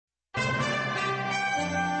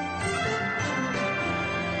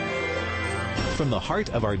from the heart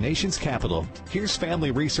of our nation's capital, here's Family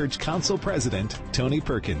Research Council President Tony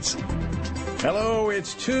Perkins. Hello,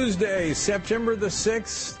 it's Tuesday, September the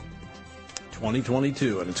 6th,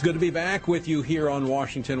 2022, and it's good to be back with you here on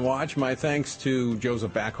Washington Watch. My thanks to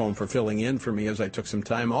Joseph Backholm for filling in for me as I took some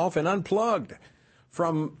time off and unplugged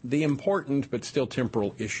from the important but still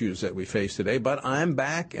temporal issues that we face today. But I'm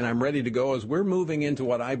back and I'm ready to go as we're moving into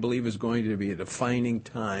what I believe is going to be a defining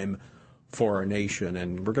time for our nation.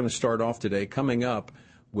 And we're going to start off today coming up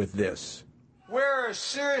with this. We're a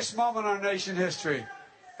serious moment in our nation history,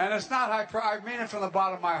 and it's not I mean it from the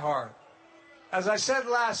bottom of my heart. As I said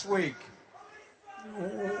last week,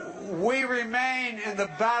 we remain in the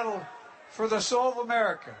battle for the soul of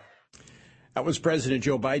America. That was President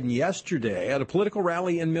Joe Biden yesterday at a political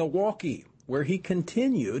rally in Milwaukee, where he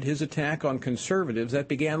continued his attack on conservatives that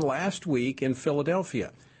began last week in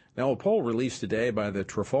Philadelphia. Now, a poll released today by the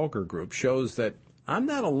Trafalgar Group shows that I'm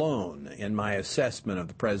not alone in my assessment of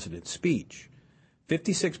the president's speech.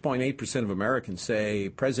 56.8% of Americans say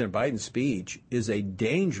President Biden's speech is a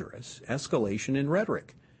dangerous escalation in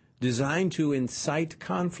rhetoric designed to incite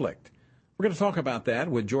conflict. We're going to talk about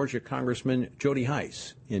that with Georgia Congressman Jody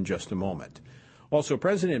Hice in just a moment. Also,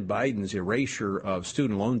 President Biden's erasure of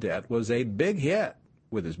student loan debt was a big hit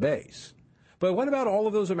with his base. But what about all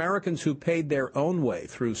of those Americans who paid their own way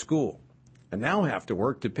through school and now have to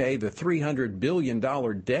work to pay the $300 billion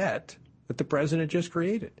debt that the president just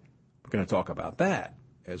created? We're going to talk about that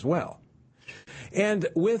as well. And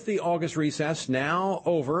with the August recess now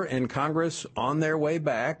over and Congress on their way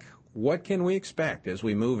back, what can we expect as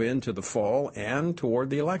we move into the fall and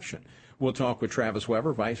toward the election? We'll talk with Travis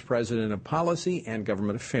Weber, Vice President of Policy and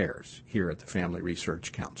Government Affairs here at the Family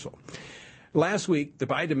Research Council. Last week, the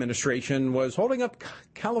Biden administration was holding up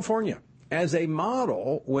California as a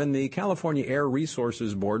model when the California Air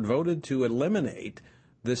Resources Board voted to eliminate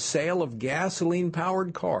the sale of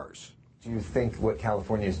gasoline-powered cars. Do you think what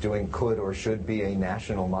California is doing could or should be a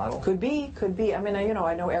national model? Could be. I mean,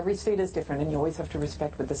 I know every state is different, and you always have to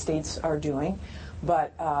respect what the states are doing.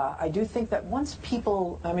 But I do think that once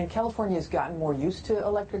California has gotten more used to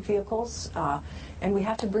electric vehicles, and we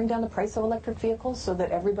have to bring down the price of electric vehicles so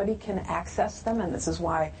that everybody can access them. And this is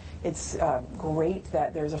why it's great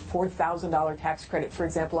that there's a $4,000 tax credit, for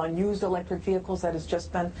example, on used electric vehicles that has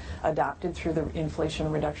just been adopted through the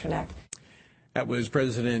Inflation Reduction Act. That was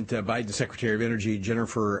President Biden's Secretary of Energy,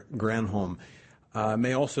 Jennifer Granholm.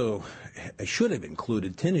 Should have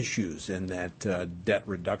included tennis shoes in that debt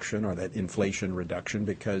reduction or that inflation reduction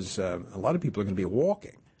because a lot of people are going to be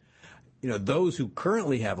walking. You know, those who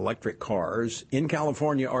currently have electric cars in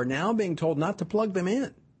California are now being told not to plug them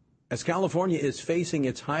in, as California is facing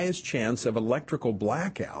its highest chance of electrical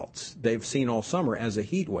blackouts they've seen all summer as a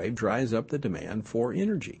heat wave dries up the demand for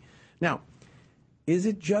energy. Now, is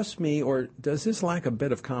it just me, or does this lack a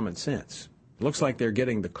bit of common sense? It looks like they're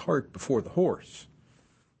getting the cart before the horse.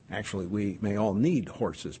 Actually, we may all need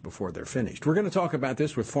horses before they're finished. We're going to talk about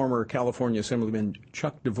this with former California Assemblyman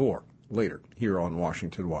Chuck DeVore later here on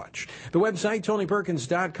Washington Watch. The website,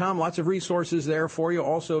 TonyPerkins.com, lots of resources there for you.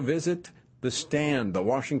 Also visit The Stand, The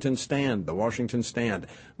Washington Stand, The Washington Stand.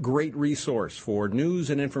 Great resource for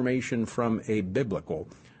news and information from a biblical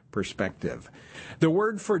perspective. The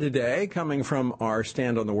word for today, coming from our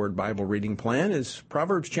Stand on the Word Bible reading plan, is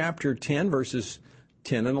Proverbs chapter 10, verses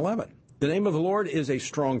 10 and 11. The name of the Lord is a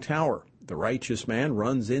strong tower. The righteous man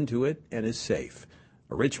runs into it and is safe.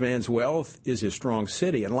 A rich man's wealth is his strong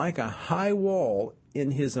city, and like a high wall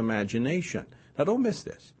in his imagination. Now, don't miss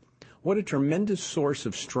this. What a tremendous source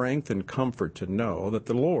of strength and comfort to know that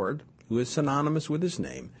the Lord, who is synonymous with his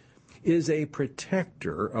name, is a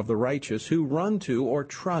protector of the righteous who run to or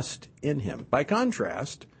trust in him. By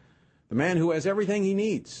contrast, the man who has everything he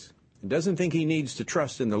needs and doesn't think he needs to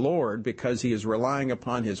trust in the Lord because he is relying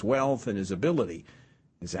upon his wealth and his ability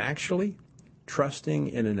is actually trusting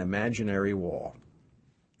in an imaginary wall.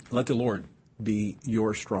 Let the Lord be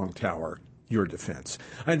your strong tower, your defense.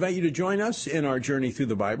 I invite you to join us in our journey through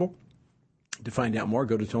the Bible. To find out more,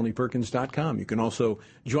 go to TonyPerkins.com. You can also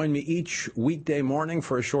join me each weekday morning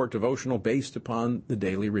for a short devotional based upon the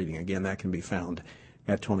daily reading. Again, that can be found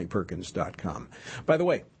at TonyPerkins.com. By the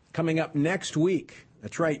way, coming up next week,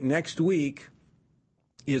 that's right, next week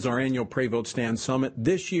is our annual Pray Vote Stand Summit.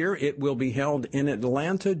 This year, it will be held in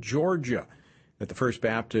Atlanta, Georgia, at the First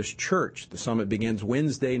Baptist Church. The summit begins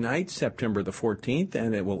Wednesday night, September the 14th,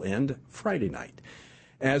 and it will end Friday night.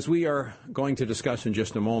 As we are going to discuss in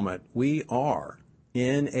just a moment, we are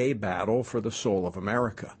in a battle for the soul of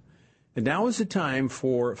America. And now is the time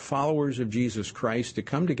for followers of Jesus Christ to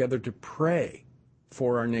come together to pray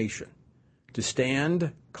for our nation, to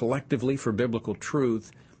stand collectively for biblical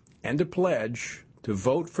truth, and to pledge to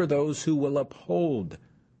vote for those who will uphold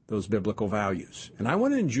those biblical values. And I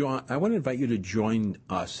want to invite you to join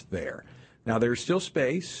us there. Now, there's still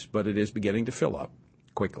space, but it is beginning to fill up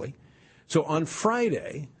quickly. So on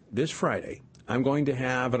Friday, this Friday, I'm going to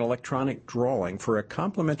have an electronic drawing for a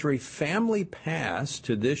complimentary family pass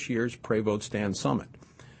to this year's Pray Vote Stand Summit.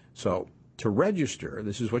 So to register,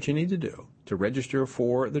 this is what you need to do. To register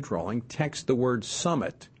for the drawing, text the word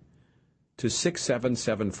summit to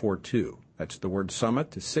 67742. That's the word summit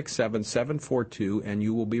to 67742, and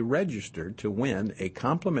you will be registered to win a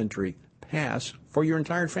complimentary pass for your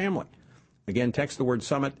entire family. Again, text the word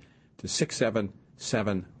summit to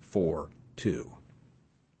 67742.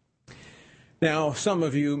 Now, some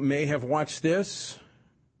of you may have watched this,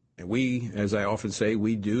 and we, as I often say,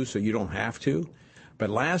 we do, so you don't have to. But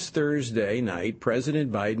last Thursday night,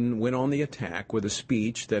 President Biden went on the attack with a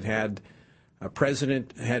speech that had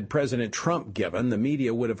President Trump given, the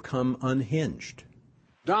media would have come unhinged.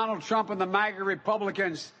 Donald Trump and the MAGA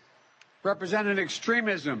Republicans represent an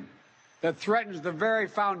extremism that threatens the very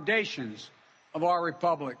foundations of our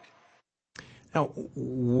republic. Now,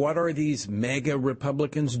 what are these MAGA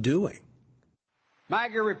Republicans doing?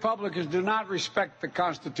 MAGA Republicans do not respect the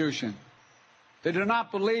Constitution. They do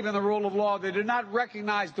not believe in the rule of law. They do not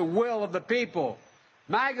recognize the will of the people.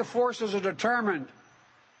 MAGA forces are determined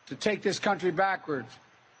to take this country backwards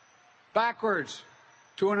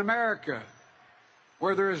to an America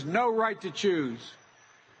where there is no right to choose,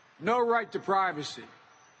 no right to privacy,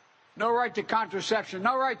 no right to contraception,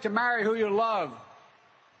 no right to marry who you love.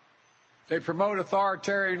 They promote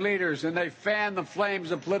authoritarian leaders, and they fan the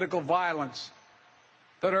flames of political violence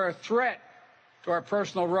that are a threat to our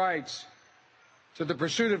personal rights, to the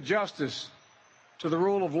pursuit of justice, to the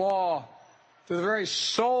rule of law, to the very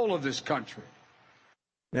soul of this country.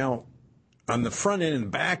 Now, on the front end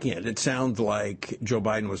and back end, it sounds like Joe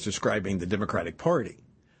Biden was describing the Democratic Party.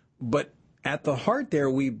 But at the heart there,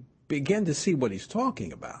 we begin to see what he's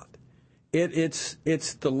talking about.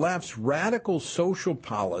 It's the left's radical social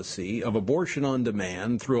policy of abortion on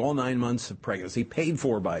demand through all 9 months of pregnancy, paid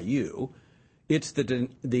for by you. It's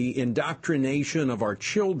the indoctrination of our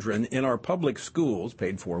children in our public schools,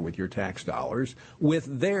 paid for with your tax dollars,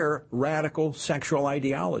 with their radical sexual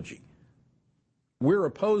ideology. We're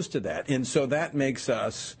opposed to that, and so that makes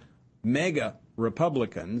us mega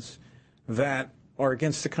Republicans that are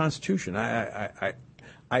against the Constitution. I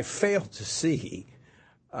fail to see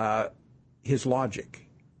his logic.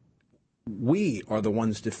 We are the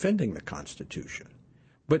ones defending the Constitution.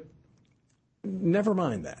 But never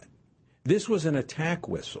mind that. This was an attack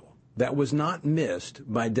whistle that was not missed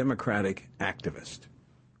by Democratic activists.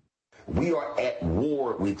 We are at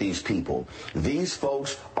war with these people. These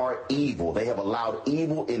folks are evil. They have allowed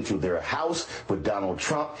evil into their house with Donald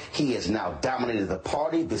Trump. He has now dominated the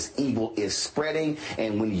party. This evil is spreading.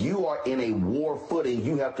 And when you are in a war footing,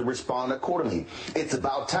 you have to respond accordingly. It's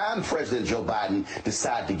about time President Joe Biden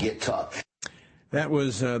decided to get tough. That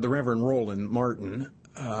was the Reverend Roland Martin,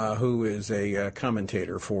 who is a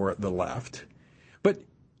commentator for the left. But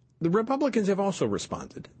the Republicans have also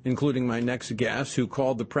responded, including my next guest, who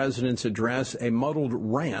called the president's address a muddled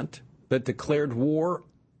rant that declared war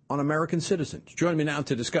on American citizens. Joining me now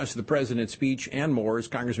to discuss the president's speech and more is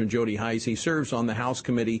Congressman Jody Hice. He serves on the House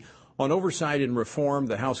Committee on Oversight and Reform,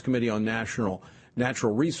 the House Committee on Natural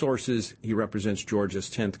Resources. He represents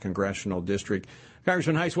Georgia's 10th Congressional District.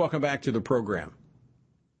 Congressman Hice, welcome back to the program.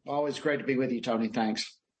 Always great to be with you, Tony.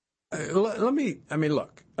 Thanks.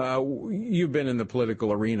 Look, you've been in the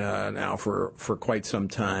political arena now for quite some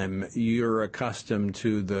time. You're accustomed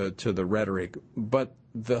to the rhetoric, but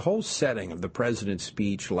the whole setting of the president's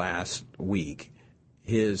speech last week,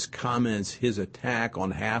 his comments, his attack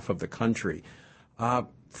on half of the country,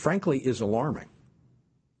 frankly, is alarming.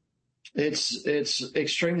 It's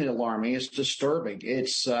extremely alarming. It's disturbing.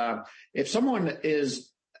 It's if someone is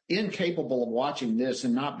incapable of watching this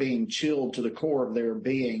and not being chilled to the core of their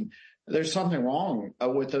being, there's something wrong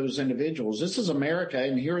with those individuals. This is America,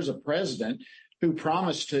 and here is a president who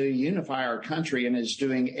promised to unify our country and is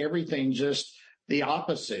doing everything just the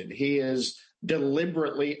opposite. He is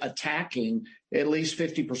deliberately attacking at least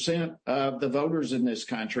 50% of the voters in this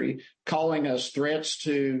country, calling us threats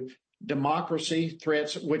to democracy,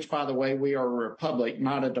 threats, which, by the way, we are a republic,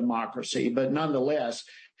 not a democracy, but nonetheless,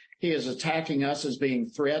 he is attacking us as being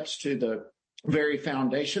threats to the very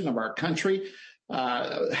foundation of our country,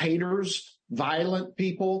 haters, violent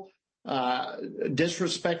people,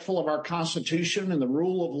 disrespectful of our Constitution and the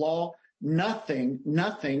rule of law.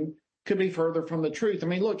 Nothing could be further from the truth. I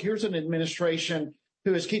mean, look, here's an administration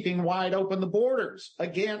who is keeping wide open the borders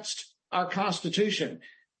against our Constitution.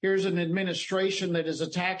 Here's an administration that is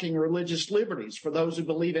attacking religious liberties for those who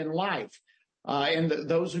believe in life and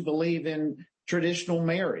those who believe in traditional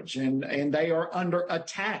marriage, and they are under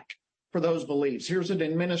attack for those beliefs. Here's an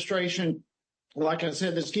administration, like I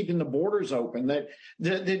said, that's keeping the borders open.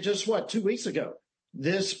 That just 2 weeks ago,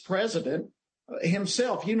 this president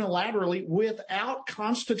himself unilaterally, without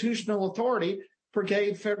constitutional authority,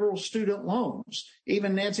 forgave federal student loans.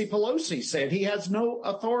 Even Nancy Pelosi said he has no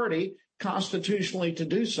authority constitutionally to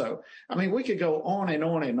do so. I mean, we could go on and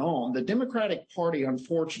on and on. The Democratic Party,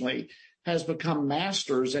 unfortunately, has become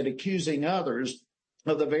masters at accusing others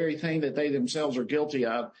of the very thing that they themselves are guilty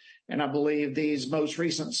of. And I believe these most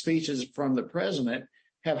recent speeches from the president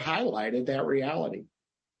have highlighted that reality.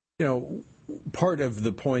 You know, part of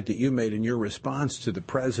the point that you made in your response to the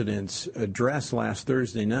president's address last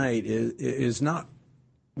Thursday night is not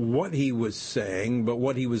what he was saying, but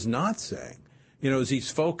what he was not saying. You know, as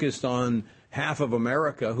he's focused on half of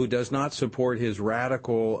America who does not support his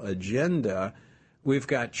radical agenda, we've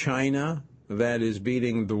got China that is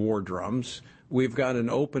beating the war drums. We've got an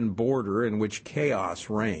open border in which chaos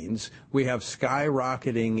reigns. We have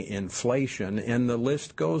skyrocketing inflation, and the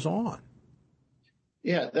list goes on.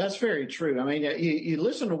 Yeah, that's very true. I mean, you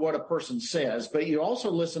listen to what a person says, but you also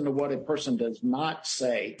listen to what a person does not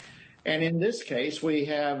say. And in this case, we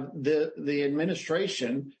have the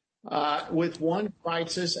administration with one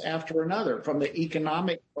crisis after another, from the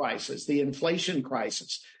economic crisis, the inflation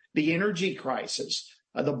crisis, the energy crisis,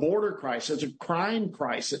 the border crisis, a crime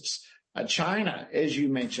crisis, China, as you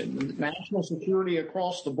mentioned, national security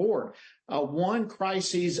across the board, one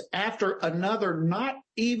crisis after another, not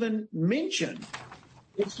even mentioned.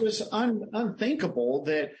 It's just unthinkable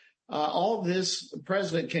that all this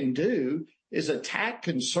president can do is attack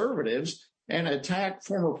conservatives and attack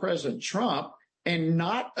former President Trump and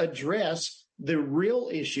not address the real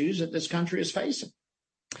issues that this country is facing.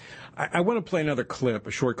 I want to play another clip,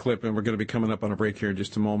 a short clip, and we're going to be coming up on a break here in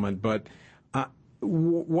just a moment. But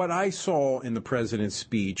what I saw in the president's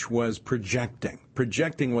speech was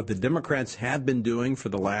projecting what the Democrats have been doing for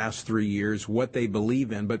the last 3 years, what they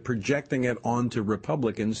believe in, but projecting it onto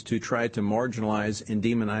Republicans to try to marginalize and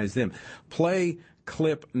demonize them. Play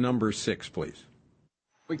clip number 6, please.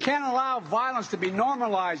 We can't allow violence to be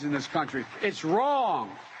normalized in this country. It's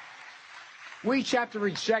wrong. We each have to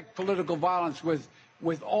reject political violence with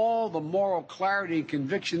all the moral clarity and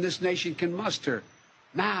conviction this nation can muster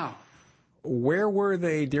now. Where were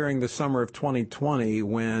they during the summer of 2020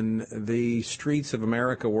 when the streets of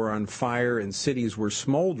America were on fire and cities were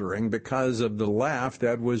smoldering because of the left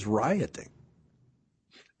that was rioting?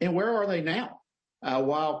 And where are they now?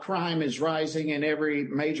 While crime is rising in every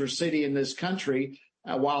major city in this country,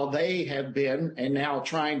 while they have been, and now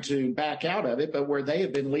trying to back out of it, but where they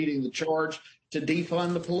have been leading the charge to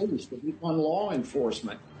defund the police, to defund law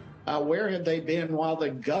enforcement. Where have they been while the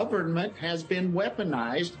government has been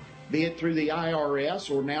weaponized, be it through the IRS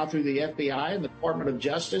or now through the FBI and the Department of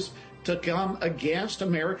Justice, to come against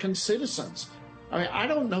American citizens? I mean, I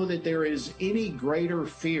don't know that there is any greater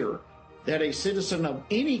fear that a citizen of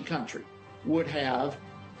any country would have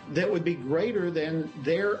that would be greater than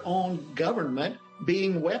their own government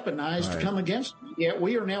being weaponized to come against them. Yet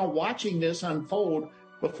we are now watching this unfold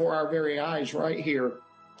before our very eyes right here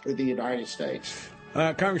in the United States.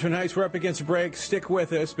 Congressman Heiss, we're up against a break. Stick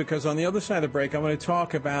with us, because on the other side of the break, I want to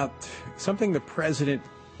talk about something the president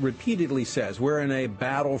repeatedly says. We're in a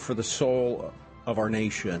battle for the soul of our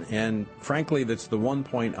nation. And frankly, that's the one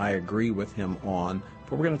point I agree with him on.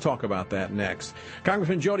 But we're going to talk about that next.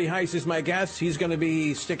 Congressman Jody Heiss is my guest. He's going to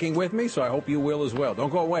be sticking with me, so I hope you will as well. Don't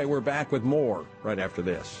go away. We're back with more right after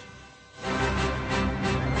this.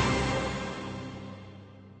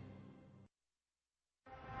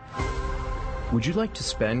 Would you like to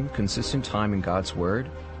spend consistent time in God's Word?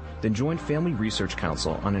 Then join Family Research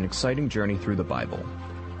Council on an exciting journey through the Bible.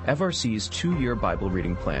 FRC's 2-year Bible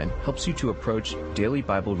reading plan helps you to approach daily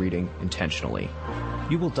Bible reading intentionally.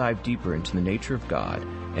 You will dive deeper into the nature of God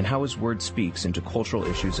and how His Word speaks into cultural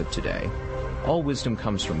issues of today. All wisdom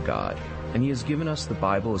comes from God, and He has given us the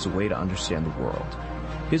Bible as a way to understand the world.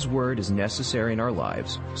 His Word is necessary in our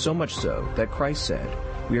lives, so much so that Christ said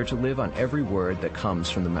we are to live on every word that comes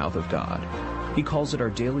from the mouth of God. He calls it our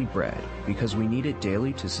daily bread because we need it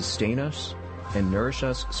daily to sustain us and nourish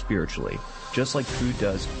us spiritually, just like food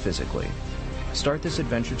does physically. Start this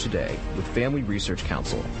adventure today with Family Research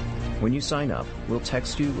Council. When you sign up, we'll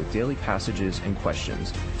text you with daily passages and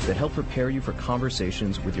questions that help prepare you for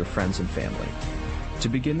conversations with your friends and family. To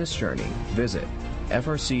begin this journey, visit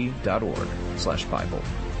frc.org/Bible.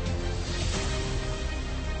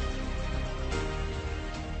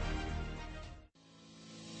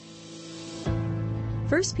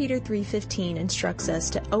 1 Peter 3:15 instructs us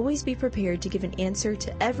to always be prepared to give an answer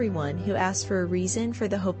to everyone who asks for a reason for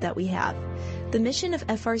the hope that we have. The mission of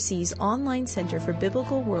FRC's online Center for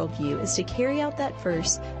Biblical Worldview is to carry out that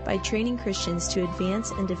verse by training Christians to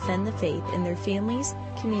advance and defend the faith in their families,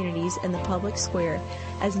 communities, and the public square,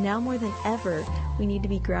 as now more than ever, we need to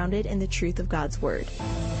be grounded in the truth of God's Word.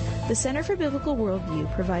 The Center for Biblical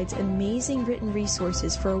Worldview provides amazing written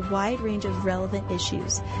resources for a wide range of relevant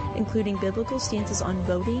issues, including biblical stances on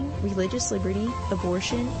voting, religious liberty,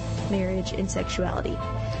 abortion, marriage, and sexuality.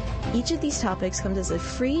 Each of these topics comes as a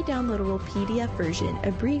free downloadable PDF version,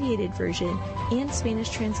 abbreviated version, and Spanish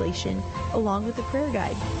translation, along with a prayer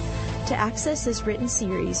guide. To access this written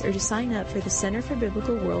series or to sign up for the Center for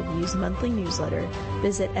Biblical Worldview's monthly newsletter,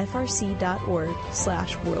 visit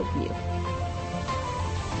frc.org/worldview.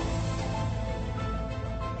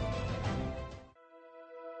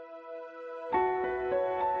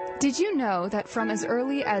 Did you know that from as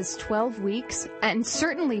early as 12 weeks, and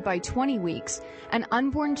certainly by 20 weeks, an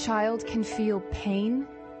unborn child can feel pain?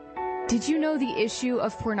 Did you know the issue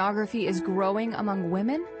of pornography is growing among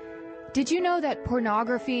women? Did you know that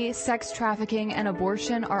pornography, sex trafficking, and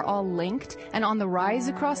abortion are all linked and on the rise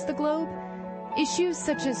across the globe? Issues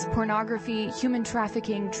such as pornography, human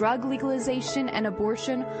trafficking, drug legalization, and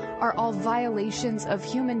abortion are all violations of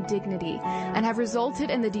human dignity and have resulted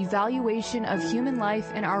in the devaluation of human life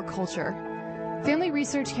in our culture. Family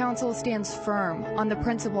Research Council stands firm on the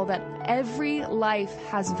principle that every life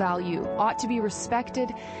has value, ought to be respected,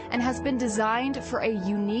 and has been designed for a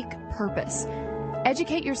unique purpose.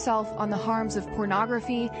 Educate yourself on the harms of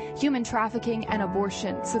pornography, human trafficking, and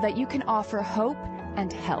abortion so that you can offer hope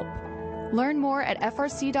and help. Learn more at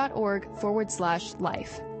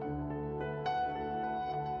frc.org/life.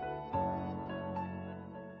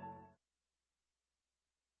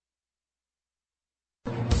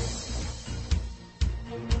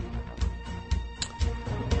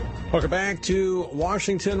 Welcome back to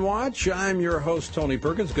Washington Watch. I'm your host, Tony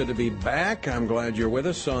Perkins. Good to be back. I'm glad you're with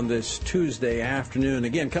us on this Tuesday afternoon.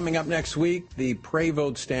 Again, coming up next week, the Pray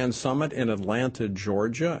Vote Stand Summit in Atlanta,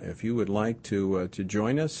 Georgia. If you would like to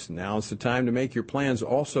join us, now's the time to make your plans.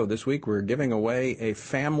 Also, this week, we're giving away a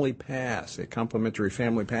family pass, a complimentary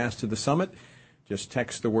family pass to the summit. Just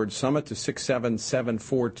text the word summit to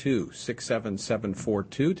 67742,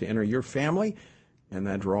 67742 to enter your family in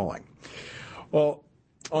that drawing. Well,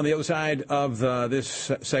 on the other side of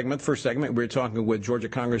this segment, first segment, we're talking with Georgia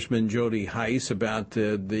Congressman Jody Hice about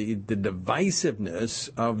the divisiveness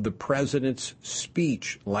of the president's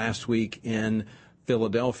speech last week in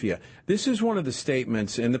Philadelphia. This is one of the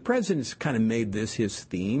statements, and the president's kind of made this his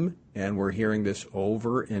theme, and we're hearing this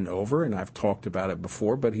over and over, and I've talked about it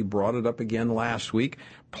before, but he brought it up again last week.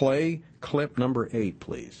 Play clip number 8,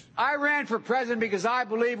 please. I ran for president because I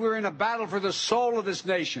believe we're in a battle for the soul of this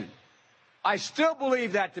nation. I still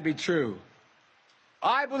believe that to be true.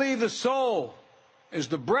 I believe the soul is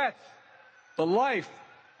the breath, the life,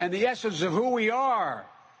 and the essence of who we are.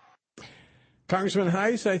 Congressman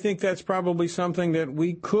Hice, I think that's probably something that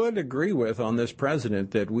we could agree with on this president,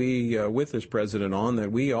 that we, with this president on,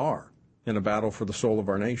 that we are in a battle for the soul of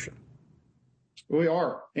our nation. We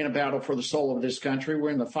are in a battle for the soul of this country. We're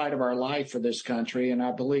in the fight of our life for this country, and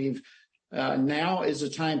I believe now is the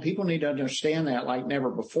time people need to understand that like never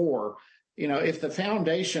before. You know, if the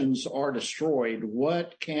foundations are destroyed,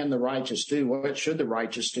 what can the righteous do? What should the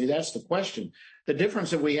righteous do? That's the question. The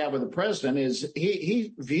difference that we have with the president is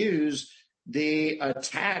he views the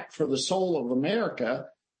attack for the soul of America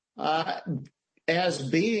as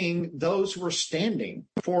being those who are standing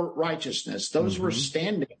for righteousness, those who are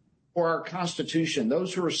standing for our Constitution,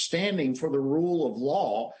 those who are standing for the rule of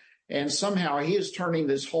law. And somehow he is turning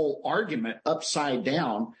this whole argument upside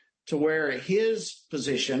down to where his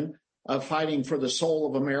position of fighting for the soul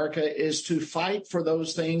of America is to fight for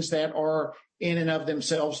those things that are in and of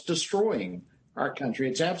themselves destroying our country.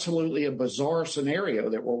 It's absolutely a bizarre scenario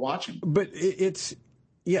that we're watching. But it's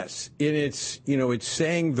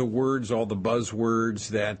saying the words, all the buzzwords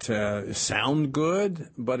that sound good,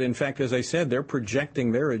 but in fact, as I said, they're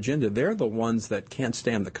projecting their agenda. They're the ones that can't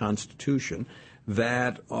stand the Constitution,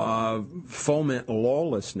 that foment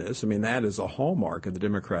lawlessness. I mean, that is a hallmark of the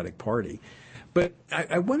Democratic Party. But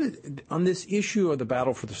I wanted, on this issue of the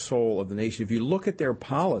battle for the soul of the nation, if you look at their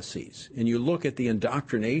policies and you look at the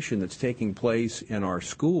indoctrination that's taking place in our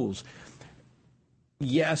schools,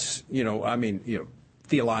 yes,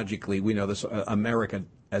 theologically, we know this, America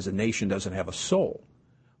as a nation doesn't have a soul.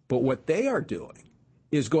 But what they are doing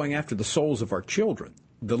is going after the souls of our children,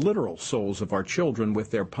 the literal souls of our children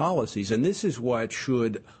with their policies. And this is what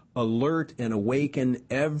should alert and awaken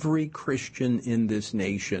every Christian in this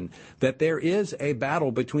nation that there is a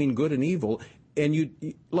battle between good and evil. And you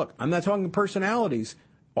look, I'm not talking personalities.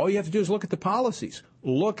 All you have to do is look at the policies.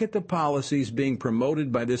 Look at the policies being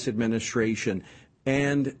promoted by this administration,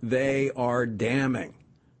 and they are damning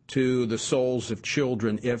to the souls of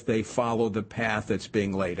children if they follow the path that's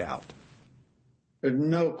being laid out.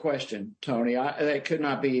 No question, Tony. That could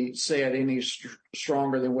not be said any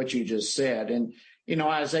stronger than what you just said. And, you know,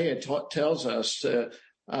 Isaiah tells us to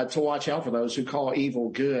watch out for those who call evil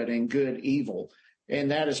good and good evil.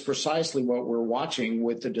 And that is precisely what we're watching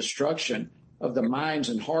with the destruction of the minds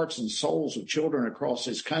and hearts and souls of children across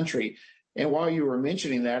this country. And while you were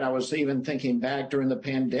mentioning that, I was even thinking back during the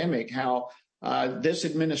pandemic how this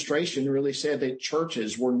administration really said that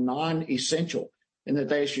churches were non-essential and that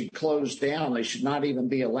they should close down. They should not even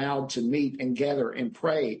be allowed to meet and gather and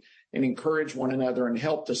pray and encourage one another and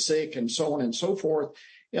help the sick and so on and so forth.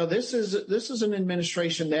 You know, this is an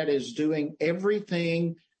administration that is doing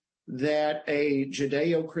everything that a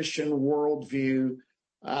Judeo-Christian worldview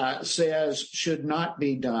says should not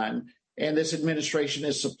be done. And this administration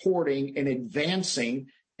is supporting and advancing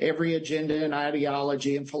every agenda and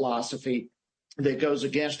ideology and philosophy that goes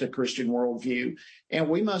against a Christian worldview. And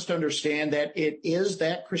we must understand that it is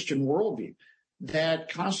that Christian worldview that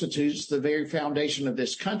constitutes the very foundation of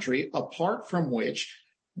this country, apart from which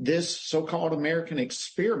this so-called American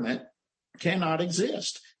experiment cannot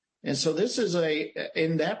exist. And so this is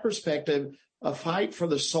in that perspective, a fight for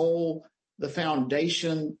the soul, the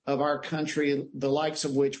foundation of our country, the likes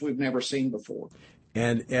of which we've never seen before.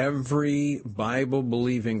 And every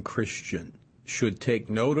Bible-believing Christian should take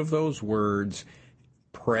note of those words: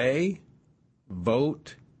 pray,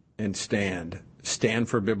 vote, and stand. Stand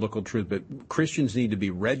for biblical truth. But Christians need to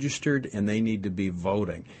be registered, and they need to be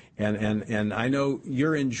voting. And I know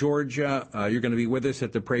you're in Georgia. You're going to be with us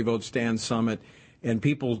at the Pray, Vote, Stand Summit. And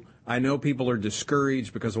I know people are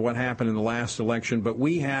discouraged because of what happened in the last election, but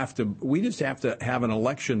we just have to have an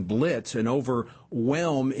election blitz and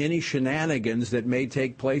overwhelm any shenanigans that may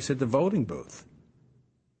take place at the voting booth.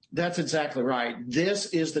 That's exactly right. This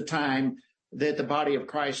is the time that the body of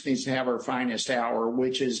Christ needs to have our finest hour,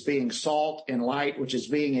 which is being salt and light, which is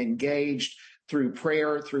being engaged through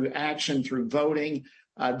prayer, through action, through voting.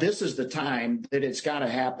 This is the time that it's got to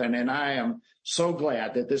happen. And I am so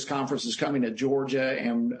glad that this conference is coming to Georgia,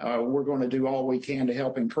 and we're going to do all we can to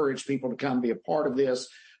help encourage people to come be a part of this.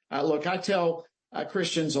 Look, I tell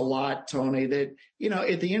Christians a lot, Tony, that, you know,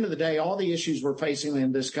 at the end of the day, all the issues we're facing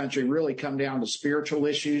in this country really come down to spiritual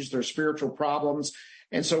issues. They're spiritual problems.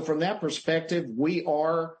 And so from that perspective, we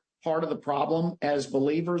are part of the problem as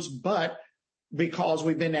believers, but because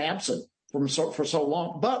we've been absent for so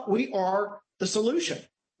long, but we are the solution.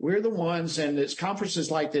 We're the ones, and it's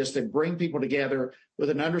conferences like this that bring people together with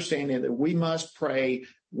an understanding that we must pray,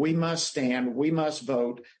 we must stand, we must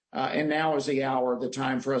vote, and now is the hour, the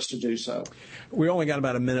time for us to do so. We only got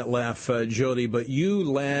about a minute left, Jody, but you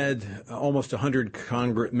led almost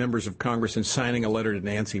 100 members of Congress in signing a letter to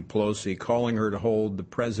Nancy Pelosi, calling her to hold the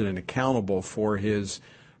president accountable for his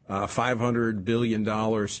 $500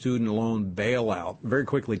 billion student loan bailout. Very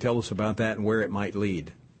quickly, tell us about that and where it might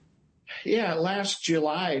lead. Yeah, last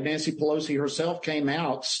July, Nancy Pelosi herself came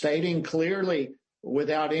out stating clearly,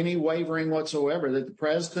 without any wavering whatsoever, that the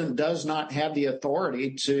president does not have the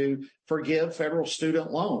authority to forgive federal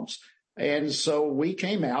student loans. And so we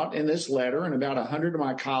came out in this letter, and about 100 of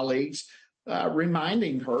my colleagues,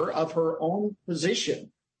 reminding her of her own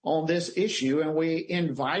position on this issue. And we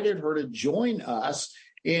invited her to join us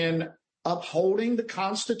in upholding the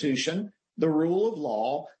Constitution, the rule of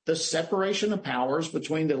law, the separation of powers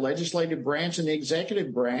between the legislative branch and the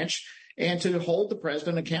executive branch, and to hold the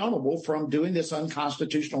president accountable from doing this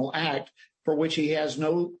unconstitutional act for which he has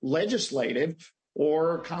no legislative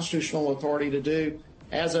or constitutional authority to do.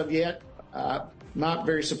 As of yet, not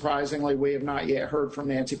very surprisingly, we have not yet heard from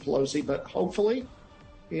Nancy Pelosi, but hopefully,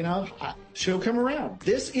 you know, she'll come around.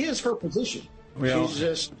 This is her position. Well, she's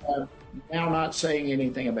just now not saying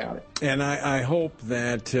anything about it. And I hope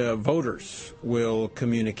that voters will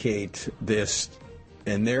communicate this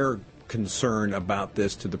and their concern about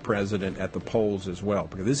this to the president at the polls as well,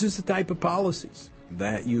 because this is the type of policies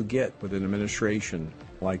that you get with an administration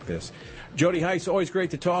like this. Jody Hice, always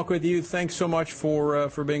great to talk with you. Thanks so much for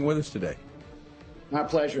being with us today. My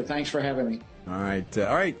pleasure. Thanks for having me. All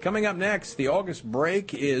right. Coming up next, the August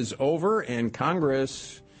break is over, and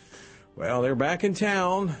Congress, well, they're back in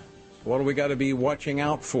town. What do we got to be watching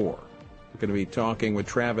out for? We're going to be talking with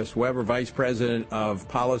Travis Weber, Vice President of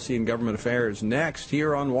Policy and Government Affairs, next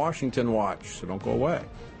here on Washington Watch. So don't go away.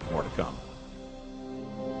 More to come.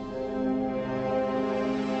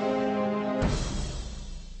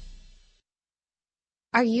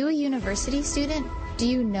 Are you a university student? Do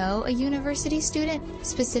you know a university student,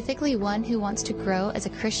 specifically one who wants to grow as a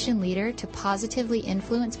Christian leader to positively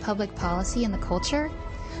influence public policy and the culture?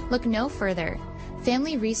 Look no further.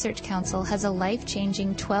 Family Research Council has a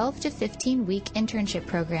life-changing 12 to 15-week internship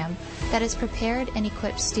program that has prepared and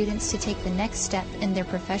equipped students to take the next step in their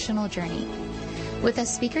professional journey. With a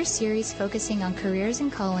speaker series focusing on careers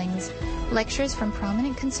and callings, lectures from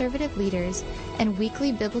prominent conservative leaders, and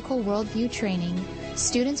weekly biblical worldview training,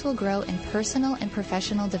 students will grow in personal and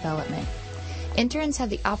professional development. Interns have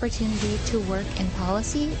the opportunity to work in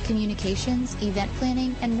policy, communications, event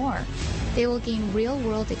planning, and more. They will gain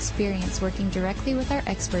real-world experience working directly with our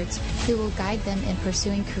experts who will guide them in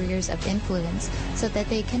pursuing careers of influence so that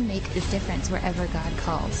they can make a difference wherever God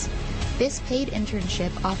calls. This paid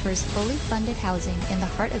internship offers fully funded housing in the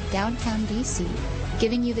heart of downtown D.C.,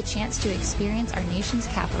 giving you the chance to experience our nation's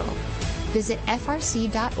capital. Visit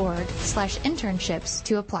frc.org/internships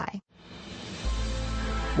to apply.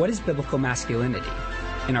 What is biblical masculinity?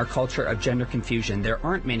 In our culture of gender confusion, there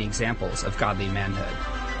aren't many examples of godly manhood.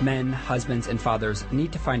 Men, husbands, and fathers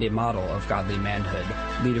need to find a model of godly manhood,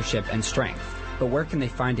 leadership, and strength. But where can they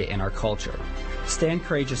find it in our culture? Stand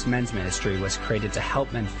Courageous Men's Ministry was created to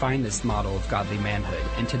help men find this model of godly manhood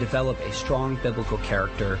and to develop a strong biblical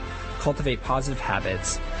character, cultivate positive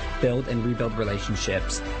habits, build and rebuild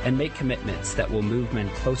relationships, and make commitments that will move men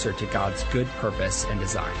closer to God's good purpose and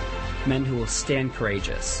design. Men who will stand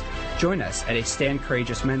courageous. Join us at a Stand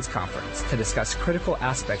Courageous Men's Conference to discuss critical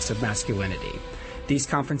aspects of masculinity. These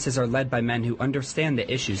conferences are led by men who understand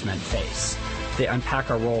the issues men face. They unpack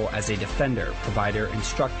our role as a defender, provider,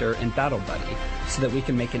 instructor, and battle buddy so that we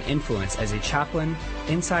can make an influence as a chaplain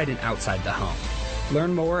inside and outside the home.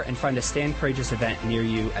 Learn more and find a Stand Courageous event near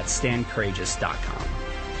you at standcourageous.com.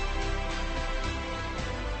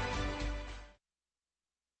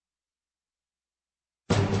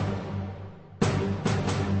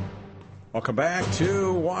 Welcome back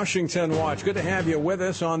to Washington Watch. Good to have you with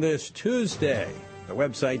us on this Tuesday. The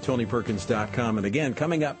website, TonyPerkins.com. And again,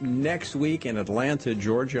 coming up next week in Atlanta,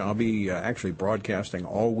 Georgia, I'll be actually broadcasting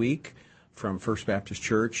all week from First Baptist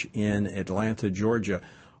Church in Atlanta, Georgia,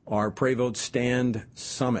 our Pray Vote Stand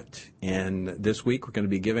Summit. And this week we're going to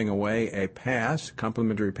be giving away a pass,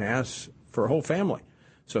 complimentary pass for a whole family.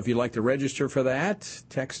 So if you'd like to register for that,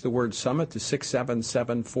 text the word Summit to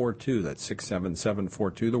 67742. That's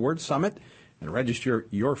 67742, the word Summit, and register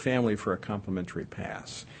your family for a complimentary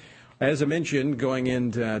pass. As I mentioned, going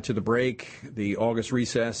into the break, the August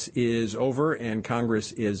recess is over and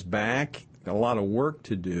Congress is back. A lot of work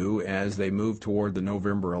to do as they move toward the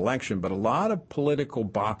November election, but a lot of political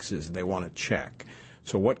boxes they want to check.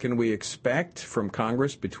 So what can we expect from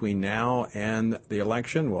Congress between now and the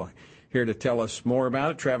election? Well, here to tell us more about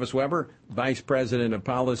it, Travis Weber, Vice President of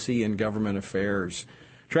Policy and Government Affairs.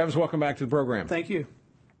 Travis, welcome back to the program. Thank you.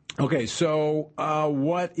 Okay, so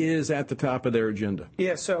what is at the top of their agenda?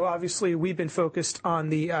 Yeah, so obviously we've been focused on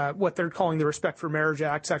the what they're calling the Respect for Marriage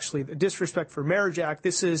Act. It's actually the Disrespect for Marriage Act.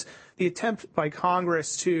 This is the attempt by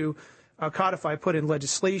Congress to codify, put in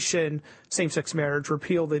legislation, same-sex marriage,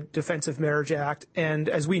 repeal the Defense of Marriage Act. And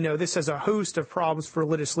as we know, this has a host of problems for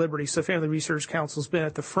religious liberty. So Family Research Council has been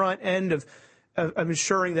at the front end of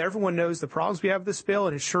ensuring that everyone knows the problems we have with this bill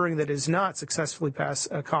and ensuring that it does not successfully pass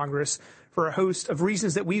Congress for a host of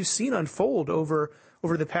reasons that we've seen unfold over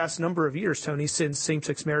the past number of years, Tony, since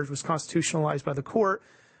same-sex marriage was constitutionalized by the court.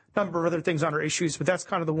 A number of other things on our issues, but that's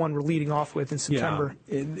kind of the one we're leading off with in September.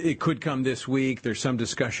 Yeah, it could come this week. There's some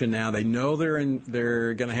discussion now. They know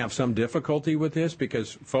they're going to have some difficulty with this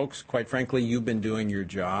because, folks, quite frankly, you've been doing your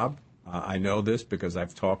job. I know this because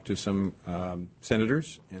I've talked to some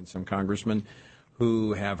senators and some congressmen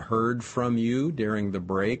who have heard from you during the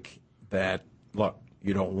break that, look,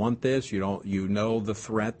 you don't want this. You know the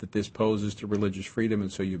threat that this poses to religious freedom,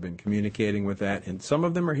 and so you've been communicating with that. And some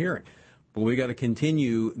of them are hearing. But we got to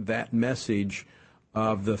continue that message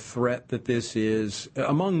of the threat that this is,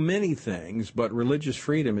 among many things, but religious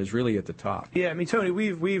freedom is really at the top. Yeah, I mean, Tony,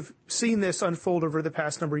 we've seen this unfold over the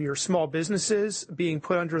past number of years. Small businesses being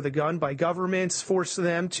put under the gun by governments, forcing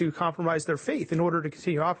them to compromise their faith in order to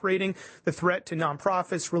continue operating, the threat to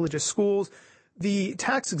nonprofits, religious schools. The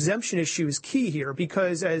tax exemption issue is key here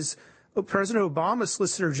because as President Obama,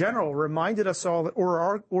 Solicitor General, reminded us all that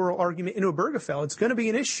oral argument in Obergefell, it's going to be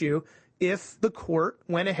an issue if the court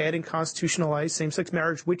went ahead and constitutionalized same-sex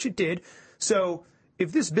marriage, which it did. So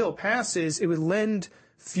if this bill passes, it would lend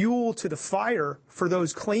fuel to the fire for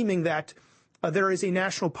those claiming that there is a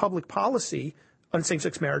national public policy on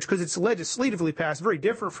same-sex marriage because it's legislatively passed, very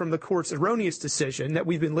different from the court's erroneous decision that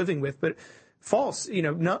we've been living with, but false,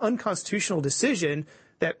 unconstitutional decision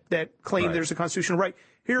that claim Right. there's a constitutional right.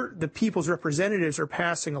 Here, the people's representatives are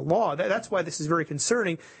passing a law. That's why this is very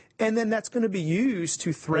concerning. And then that's going to be used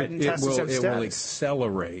to threaten Tacitus status. It will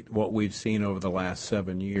accelerate what we've seen over the last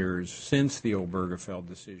 7 years since the Obergefell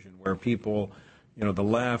decision, where people, the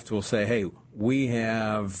left will say, hey, we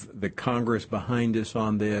have the Congress behind us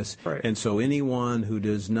on this. Right. And so anyone who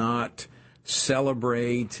does not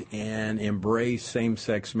celebrate and embrace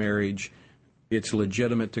same-sex marriage, it's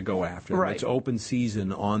legitimate to go after them. Right. It's open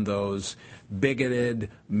season on those bigoted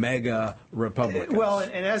mega Republicans. Well,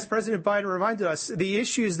 and as President Biden reminded us, the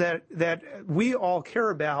issues that we all care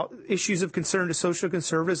about, issues of concern to social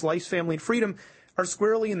conservatives, life, family, and freedom, are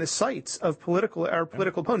squarely in the sights of our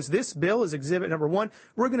political opponents. This bill is exhibit number one.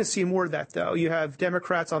 We're going to see more of that, though. You have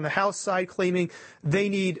Democrats on the House side claiming they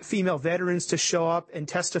need female veterans to show up and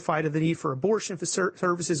testify to the need for abortion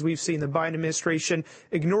services. We've seen the Biden administration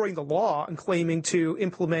ignoring the law and claiming to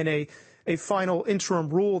implement a final interim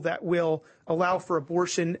rule that will allow for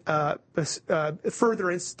abortion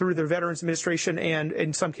furtherance through the Veterans Administration and,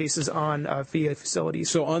 in some cases, on VA facilities.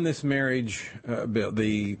 So on this marriage bill,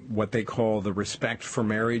 what they call the Respect for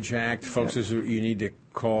Marriage Act, folks, you need to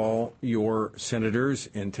call your senators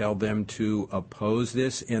and tell them to oppose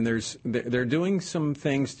this. And they're doing some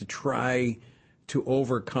things to try to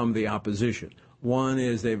overcome the opposition. One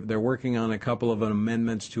is they're working on a couple of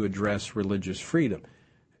amendments to address religious freedom.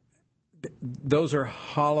 Those are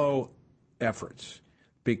hollow efforts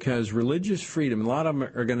because religious freedom, a lot of them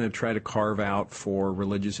are going to try to carve out for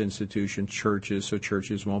religious institutions, churches, so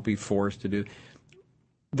churches won't be forced to do.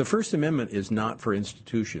 The First Amendment is not for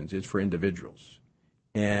institutions, it's for individuals.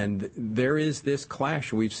 And there is this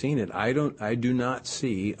clash. We've seen it. I do not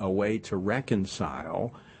see a way to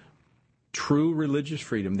reconcile true religious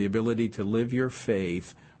freedom, the ability to live your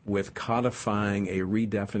faith, with codifying a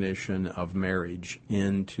redefinition of marriage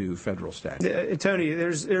into federal statute. Tony,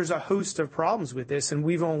 there's a host of problems with this, and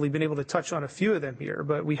we've only been able to touch on a few of them here.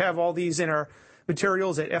 But we have all these in our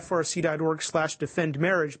materials at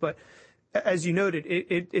frc.org/defendmarriage. But as you noted,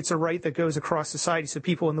 it's a right that goes across society. So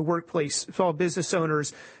people in the workplace, small business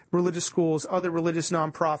owners, religious schools, other religious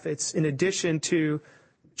nonprofits, in addition to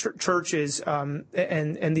churches and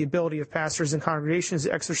the ability of pastors and congregations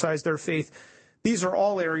to exercise their faith. These are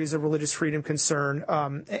all areas of religious freedom concern,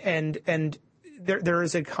 and there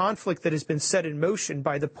is a conflict that has been set in motion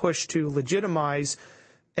by the push to legitimize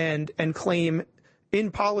and claim in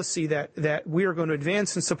policy that we are going to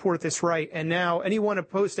advance and support this right. And now anyone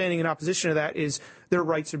standing in opposition to that is their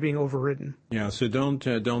rights are being overridden. Yeah, so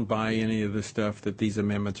don't buy any of the stuff that these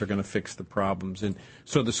amendments are going to fix the problems. And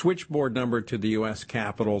so the switchboard number to the U.S.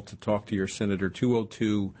 Capitol to talk to your senator,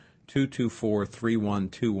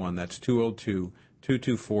 202-224-3121. That's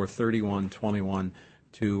 202-224-3121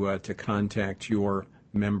 to contact your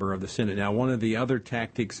member of the Senate. Now, one of the other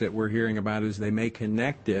tactics that we're hearing about is they may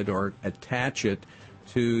connect it or attach it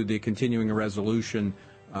to the continuing resolution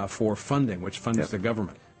for funding, which funds the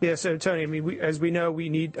government. Yeah, so, Tony, I mean, as we know, we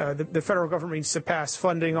need the federal government needs to pass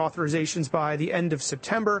funding authorizations by the end of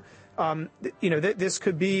September. This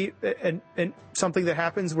could be something that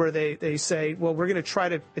happens where they say, well, we're going to try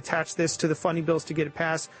to attach this to the funding bills to get it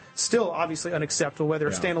passed. Still, obviously, unacceptable, whether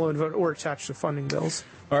a standalone vote or attached to funding bills.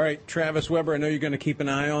 All right, Travis Weber, I know you're going to keep an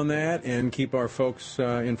eye on that and keep our folks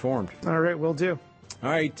informed. All right, will do. All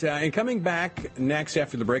right, and coming back next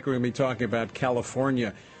after the break, we're going to be talking about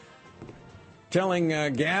California telling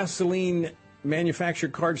gasoline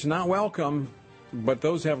manufactured cars not welcome. But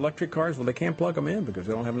those who have electric cars, well, they can't plug them in because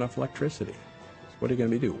they don't have enough electricity. So what are you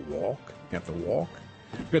going to do? Walk? You have to walk?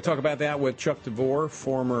 We're going to talk about that with Chuck DeVore,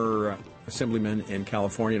 former assemblyman in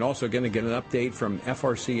California, and also going to get an update from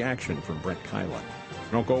FRC Action from Brent Kylan.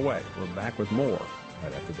 Don't go away. We're back with more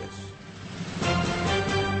right after this.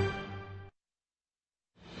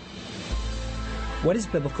 What is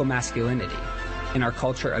biblical masculinity? In our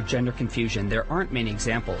culture of gender confusion, there aren't many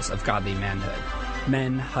examples of godly manhood.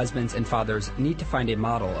 Men, husbands, and fathers need to find a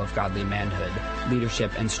model of godly manhood,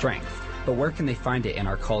 leadership, and strength. But where can they find it in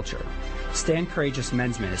our culture? Stand Courageous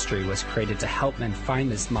Men's Ministry was created to help men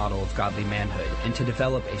find this model of godly manhood and to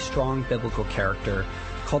develop a strong biblical character,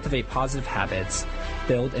 cultivate positive habits,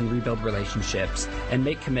 build and rebuild relationships, and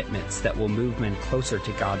make commitments that will move men closer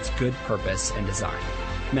to God's good purpose and design.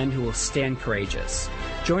 Men who will stand courageous.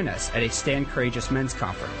 Join us at a Stand Courageous Men's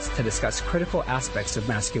Conference to discuss critical aspects of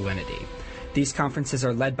masculinity. These conferences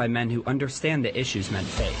are led by men who understand the issues men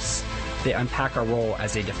face. They unpack our role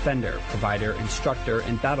as a defender, provider, instructor,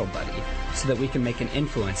 and battle buddy so that we can make an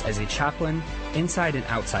influence as a chaplain inside and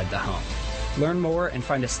outside the home. Learn more and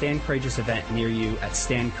find a Stand Courageous event near you at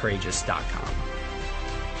standcourageous.com.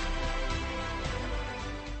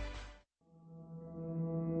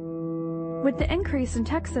 With the increase in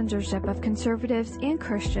tech censorship of conservatives and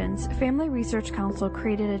Christians, Family Research Council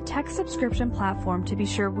created a tech subscription platform to be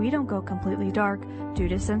sure we don't go completely dark due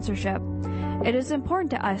to censorship. It is important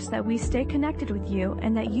to us that we stay connected with you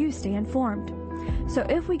and that you stay informed. So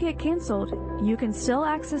if we get canceled, you can still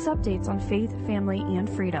access updates on faith, family, and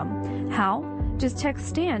freedom. How? Just text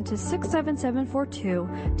STAND to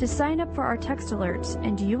 67742 to sign up for our text alerts,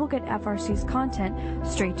 and you will get FRC's content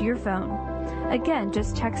straight to your phone. Again,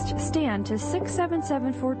 just text STAND to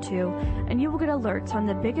 67742 and you will get alerts on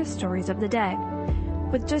the biggest stories of the day.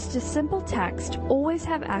 With just a simple text, always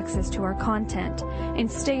have access to our content and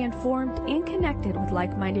stay informed and connected with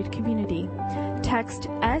like-minded community. Text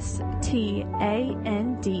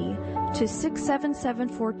STAND to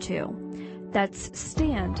 67742. That's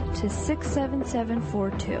STAND to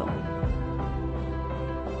 67742.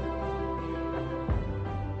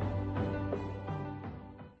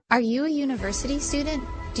 Are you a university student?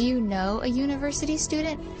 Do you know a university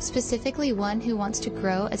student, specifically one who wants to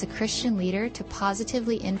grow as a Christian leader to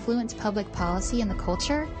positively influence public policy and the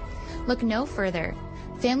culture? Look no further.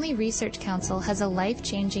 Family Research Council has a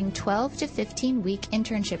life-changing 12 to 15-week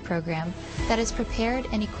internship program that has prepared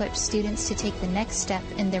and equipped students to take the next step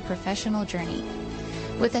in their professional journey.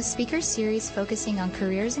 With a speaker series focusing on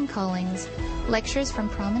careers and callings, lectures from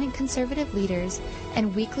prominent conservative leaders,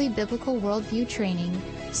 and weekly biblical worldview training,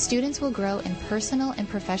 students will grow in personal and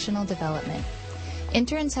professional development.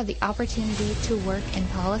 Interns have the opportunity to work in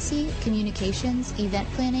policy, communications, event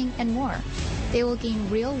planning, and more. They will gain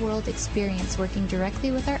real-world experience working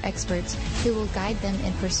directly with our experts who will guide them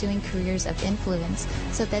in pursuing careers of influence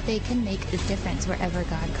so that they can make a difference wherever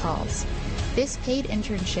God calls. This paid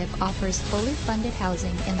internship offers fully funded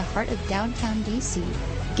housing in the heart of downtown D.C.,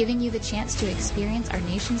 giving you the chance to experience our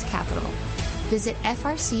nation's capital. Visit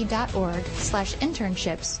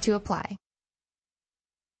frc.org/internships to apply.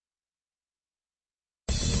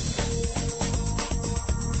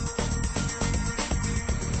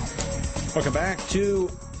 Welcome back to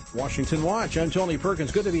Washington Watch. I'm Tony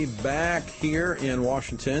Perkins. Good to be back here in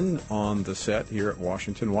Washington on the set here at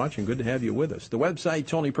Washington Watch, and good to have you with us. The website,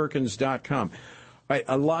 TonyPerkins.com. Right,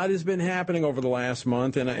 a lot has been happening over the last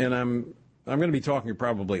month, and I'm going to be talking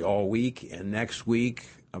probably all week and next week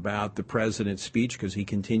about the president's speech, because he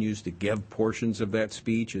continues to give portions of that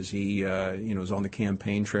speech as he is on the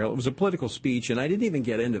campaign trail. It was a political speech, and I didn't even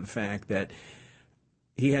get into the fact that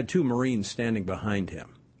he had two Marines standing behind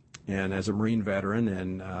him. And as a Marine veteran,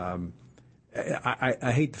 and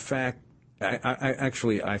I hate the fact,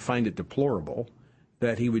 I find it deplorable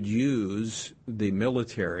that he would use the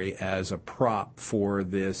military as a prop for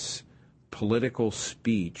this political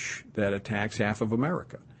speech that attacks half of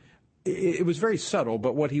America. It was very subtle,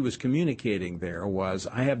 but what he was communicating there was,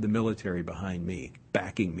 I have the military behind me,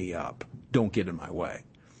 backing me up. Don't get in my way.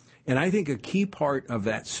 And I think a key part of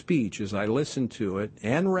that speech, as I listened to it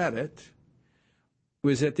and read it,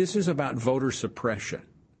 was that this is about voter suppression.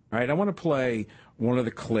 All right, I want to play one of the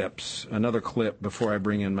clips, another clip before I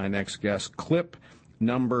bring in my next guest. Clip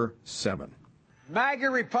number 7. MAGA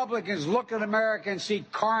Republicans look at America and see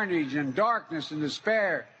carnage and darkness and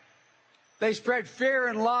despair. They spread fear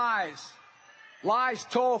and lies. Lies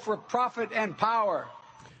told for profit and power.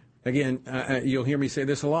 Again, you'll hear me say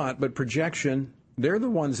this a lot, but projection, they're the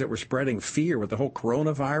ones that were spreading fear with the whole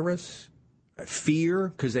coronavirus. Fear,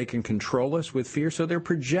 because they can control us with fear. So they're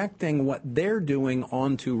projecting what they're doing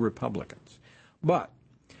onto Republicans. But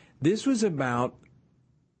this was about,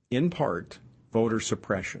 in part, voter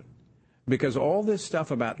suppression. Because all this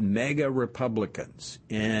stuff about mega Republicans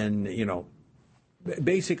and,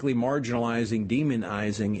 basically marginalizing,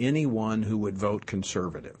 demonizing anyone who would vote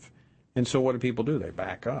conservative. And so what do people do? They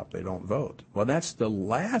back up. They don't vote. Well, that's the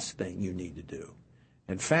last thing you need to do.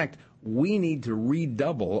 In fact, we need to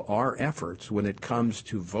redouble our efforts when it comes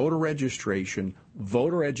to voter registration,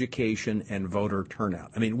 voter education, and voter turnout.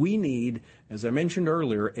 I mean, we need, as I mentioned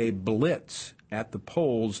earlier, a blitz at the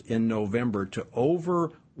polls in November to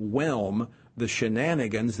overwhelm the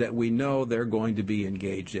shenanigans that we know they're going to be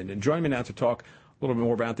engaged in. And joining me now to talk a little bit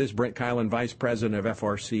more about this, Brent Keilen, Vice President of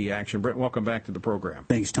FRC Action. Brent, welcome back to the program.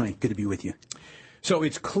 Thanks, Tony. Good to be with you. So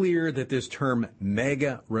it's clear that this term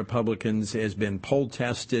mega Republicans has been poll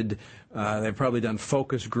tested. They've probably done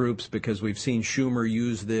focus groups because we've seen Schumer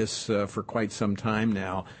use this for quite some time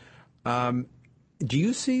now. Do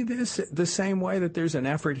you see this the same way, that there's an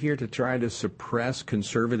effort here to try to suppress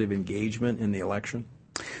conservative engagement in the election?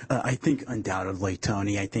 I think undoubtedly,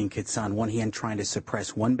 Tony. I think it's on one hand trying to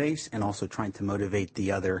suppress one base and also trying to motivate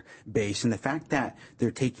the other base. And the fact that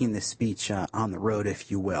they're taking this speech on the road,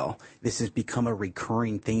 if you will, this has become a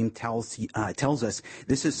recurring theme, tells us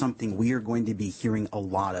this is something we are going to be hearing a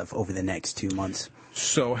lot of over the next 2 months.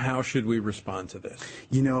 So how should we respond to this?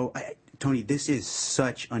 You know, Tony, this is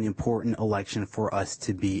such an important election for us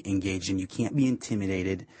to be engaged in. You can't be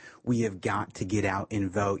intimidated. We have got to get out and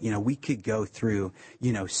vote. You know, we could go through,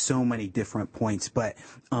 you know, so many different points, but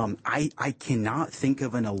I cannot think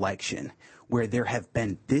of an election where there have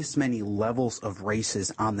been this many levels of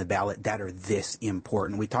races on the ballot that are this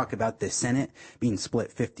important. We talk about the Senate being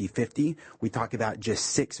split 50-50. We talk about just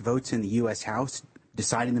 6 votes in the U.S. House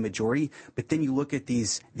deciding the majority, but then you look at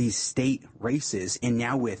these state races, and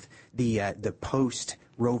now with the post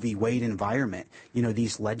Roe v. Wade environment, you know,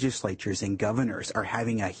 these legislatures and governors are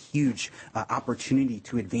having a huge opportunity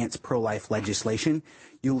to advance pro-life legislation.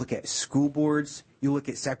 You look at school boards, you look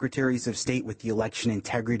at secretaries of state with the election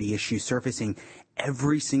integrity issue surfacing.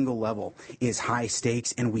 Every single level is high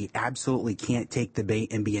stakes, and we absolutely can't take the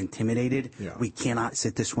bait and be intimidated. Yeah. We cannot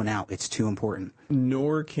sit this one out. It's too important.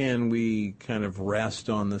 Nor can we kind of rest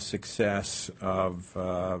on the success of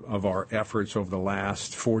our efforts over the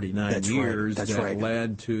last 49 years that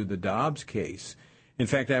led to the Dobbs case. In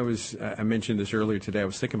fact, I mentioned this earlier today. I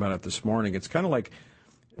was thinking about it this morning. It's kind of like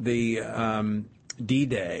the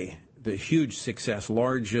D-Day, the huge success,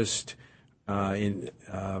 largest in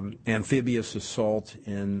amphibious assault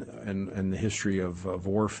in the history of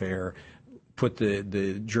warfare, put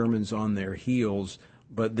the Germans on their heels.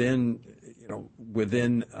 But then, you know,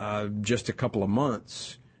 within just a couple of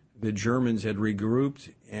months, the Germans had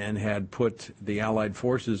regrouped and had put the Allied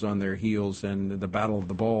forces on their heels, and the Battle of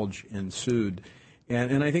the Bulge ensued.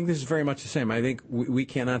 And I think this is very much the same. I think we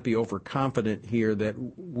cannot be overconfident here that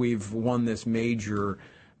we've won this major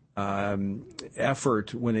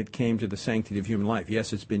effort when it came to the sanctity of human life.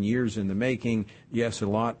 Yes, it's been years in the making. Yes, a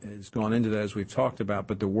lot has gone into that, as we've talked about,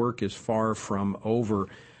 but the work is far from over.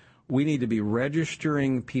 We need to be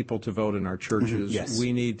registering people to vote in our churches. Yes.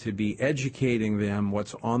 We need to be educating them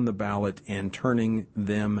what's on the ballot and turning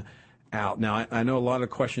them out. Now, I know a lot of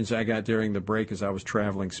questions I got during the break as I was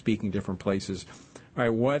traveling, speaking different places. All right,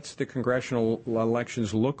 what's the congressional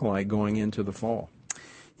elections look like going into the fall?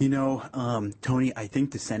 You know, Tony, I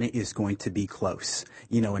think the Senate is going to be close.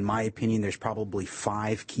 You know, in my opinion, there's probably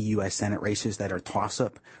 5 key U.S. Senate races that are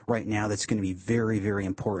toss-up right now. That's going to be very, very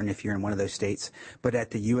important if you're in one of those states. But at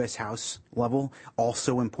the U.S. House level,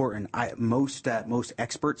 also important. Most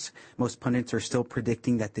experts, most pundits are still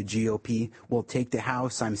predicting that the GOP will take the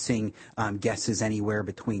House. I'm seeing guesses anywhere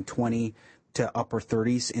between 20 to upper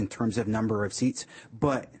 30s in terms of number of seats.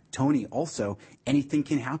 But, Tony, also, anything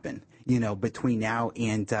can happen, you know, between now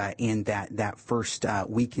and that first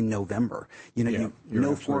week in November. You know,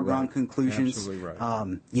 no foregone conclusions. Absolutely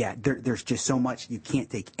right. There's just so much. You can't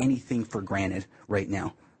take anything for granted right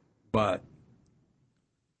now. But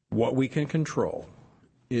what we can control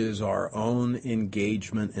is our own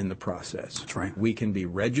engagement in the process. That's right. We can be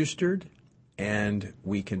registered, and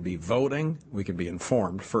we can be voting. We can be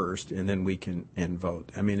informed first, and then we can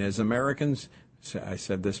vote. I mean, as Americans, I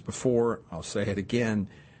said this before, I'll say it again,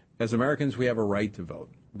 as Americans, we have a right to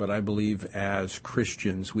vote. But I believe as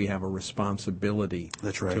Christians, we have a responsibility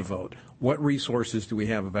to vote. What resources do we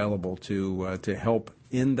have available to help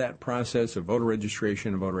in that process of voter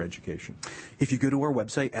registration and voter education? If you go to our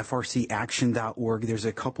website, frcaction.org, there's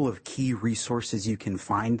a couple of key resources you can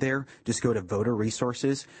find there. Just go to voter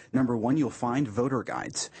resources. Number 1, you'll find voter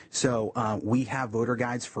guides. So we have voter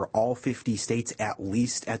guides for all 50 states, at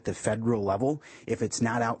least at the federal level. If it's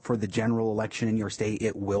not out for the general election in your state,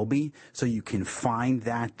 it will be. So you can find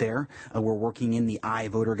that there. We're working in the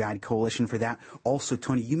iVoter Guide Coalition for that. Also,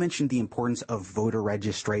 Tony, you mentioned the importance of voter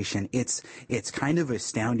registration. It's kind of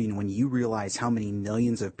astounding when you realize how many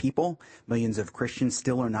millions of people, millions of Christians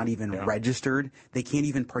still are not even registered. They can't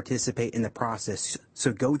even participate in the process.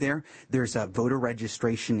 So go there. There's a voter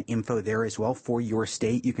registration info there as well for your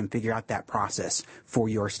state. You can figure out that process for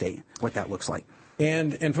your state, what that looks like.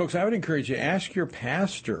 And folks, I would encourage you, ask your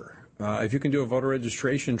pastor if you can do a voter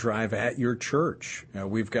registration drive at your church.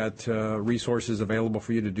 We've got resources available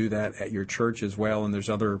for you to do that at your church as well, and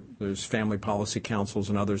there's family policy councils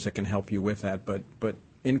and others that can help you with that. But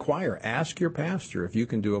inquire, ask your pastor if you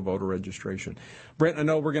can do a voter registration. Brent, I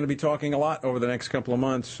know we're going to be talking a lot over the next couple of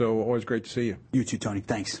months, so always great to see you. You too, Tony.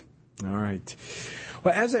 Thanks. All right.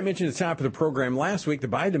 Well, as I mentioned at the top of the program, last week the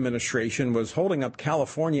Biden administration was holding up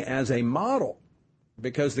California as a model,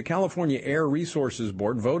 because the California Air Resources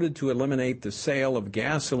Board voted to eliminate the sale of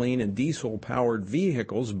gasoline and diesel-powered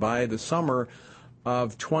vehicles by the summer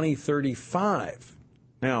of 2035.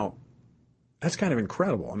 Now, that's kind of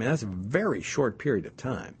incredible. I mean, that's a very short period of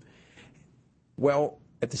time. Well,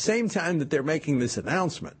 at the same time that they're making this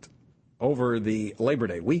announcement over the Labor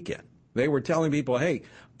Day weekend, they were telling people, hey,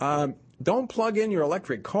 don't plug in your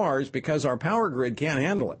electric cars because our power grid can't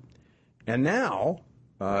handle it. And now,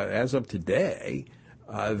 as of today,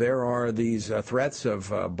 there are these threats of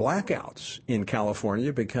blackouts in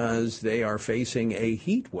California because they are facing a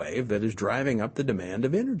heat wave that is driving up the demand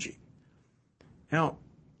of energy. Now,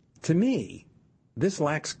 to me, this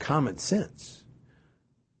lacks common sense.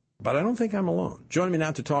 But I don't think I'm alone. Joining me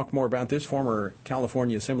now to talk more about this, former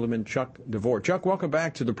California Assemblyman Chuck DeVore. Chuck, welcome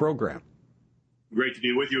back to the program. Great to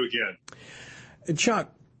be with you again.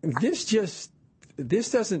 Chuck, this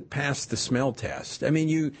doesn't pass the smell test. I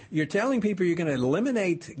mean, you're telling people you're going to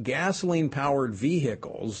eliminate gasoline-powered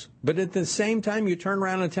vehicles, but at the same time you turn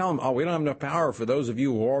around and tell them, oh, we don't have enough power for those of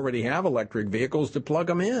you who already have electric vehicles to plug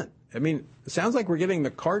them in. I mean, it sounds like we're getting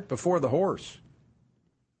the cart before the horse.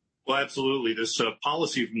 Well, absolutely. This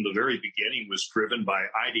policy from the very beginning was driven by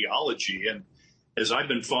ideology. And as I've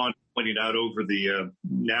been fond of pointing out over the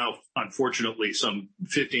now, unfortunately, some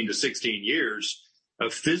 15 to 16 years,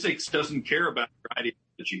 physics doesn't care about your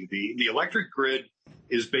ideology. The electric grid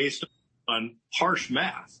is based on harsh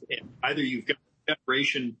math. And either you've got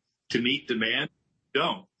generation to meet demand, or you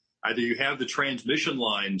don't. Either you have the transmission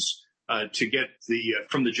lines to get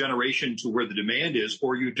from the generation to where the demand is,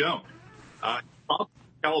 or you don't.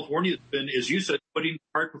 California has been, as you said, putting the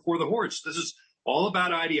cart before the horse. This is all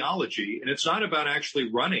about ideology, and it's not about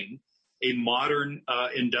actually running a modern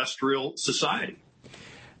industrial society.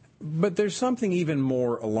 But there's something even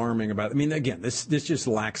more alarming about it. I mean, again, this just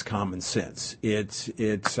lacks common sense. And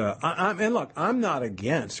look, I'm not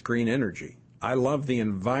against green energy. I love the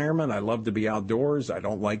environment. I love to be outdoors. I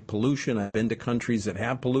don't like pollution. I've been to countries that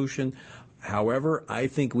have pollution. However, I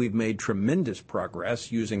think we've made tremendous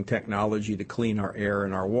progress using technology to clean our air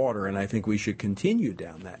and our water, and I think we should continue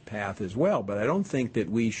down that path as well. But I don't think that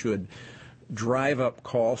we should drive up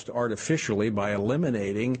cost artificially by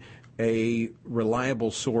eliminating a reliable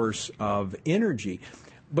source of energy.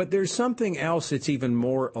 But there's something else that's even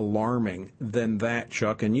more alarming than that,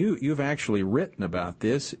 Chuck, and you've actually written about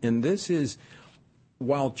this, and this is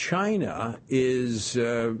while China is,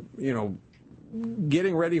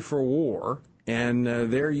 getting ready for war, and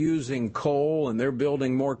they're using coal, and they're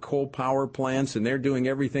building more coal power plants, and they're doing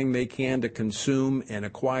everything they can to consume and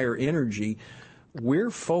acquire energy, we're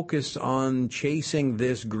focused on chasing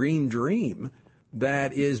this green dream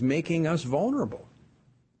that is making us vulnerable.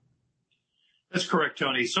 That's correct,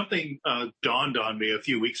 Tony. Something dawned on me a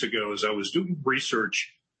few weeks ago as I was doing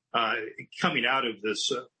research coming out of this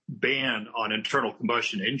ban on internal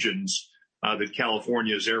combustion engines that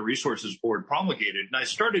California's Air Resources Board promulgated. And I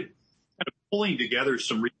started kind of pulling together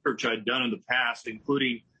some research I'd done in the past,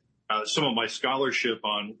 including some of my scholarship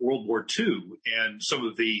on World War II and some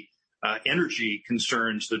of the energy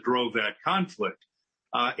concerns that drove that conflict.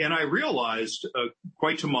 And I realized,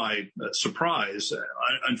 quite to my surprise,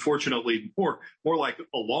 unfortunately, more like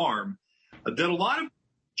alarm, that a lot of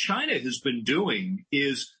China has been doing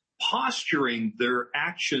is posturing their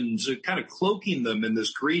actions, kind of cloaking them in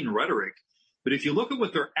this green rhetoric. But if you look at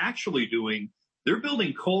what they're actually doing, they're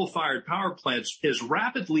building coal-fired power plants as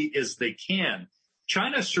rapidly as they can.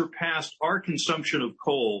 China surpassed our consumption of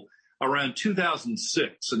coal around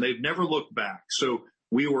 2006, and they've never looked back. So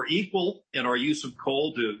we were equal in our use of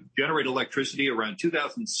coal to generate electricity around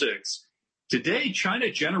 2006. Today,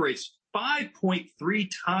 China generates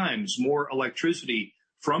 5.3 times more electricity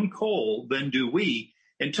from coal than do we.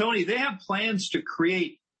 And Tony, they have plans to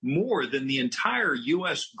create more than the entire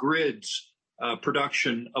U.S. grid's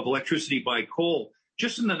production of electricity by coal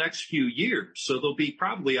just in the next few years. So they'll be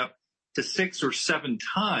probably up to 6 or 7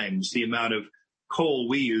 times the amount of coal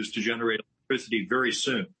we use to generate electricity very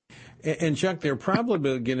soon. And Chuck, they're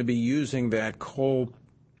probably going to be using that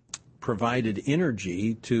coal-provided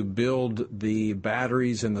energy to build the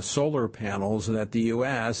batteries and the solar panels that the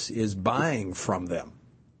U.S. is buying from them.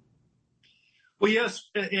 Well, yes,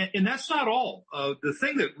 and that's not all. The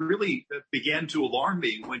thing that really began to alarm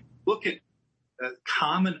me when you look at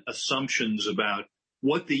common assumptions about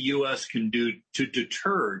what the U.S. can do to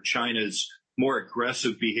deter China's more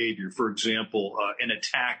aggressive behavior, for example, an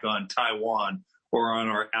attack on Taiwan or on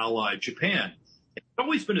our ally Japan. It's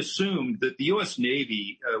always been assumed that the U.S.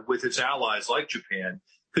 Navy, with its allies like Japan,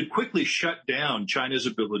 could quickly shut down China's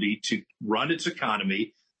ability to run its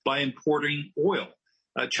economy by importing oil.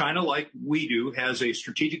 China, like we do, has a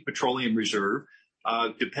strategic petroleum reserve.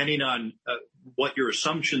 Depending on what your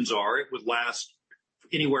assumptions are, it would last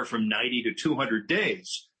anywhere from 90 to 200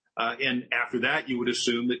 days. And after that, you would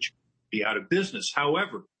assume that China would be out of business.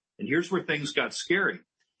 However, and here's where things got scary,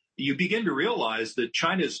 you begin to realize that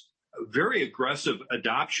China's very aggressive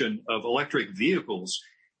adoption of electric vehicles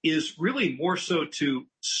is really more so to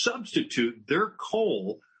substitute their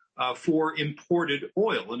coal for imported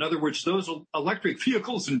oil. In other words, those electric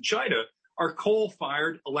vehicles in China are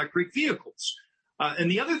coal-fired electric vehicles.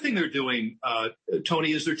 And the other thing they're doing,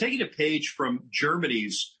 Tony, is they're taking a page from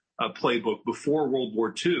Germany's playbook before World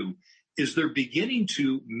War II, is they're beginning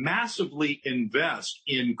to massively invest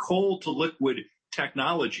in coal-to-liquid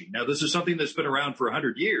technology. Now, this is something that's been around for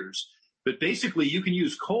 100 years, but basically you can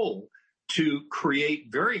use coal to create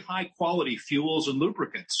very high-quality fuels and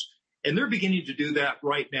lubricants. And they're beginning to do that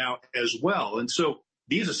right now as well. And so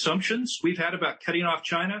these assumptions we've had about cutting off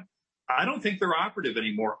China, I don't think they're operative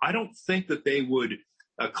anymore. I don't think that they would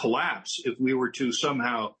collapse if we were to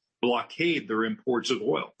somehow blockade their imports of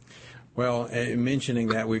oil. Well, mentioning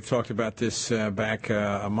that, we've talked about this back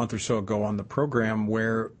a month or so ago on the program,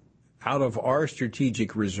 where out of our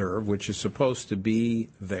strategic reserve, which is supposed to be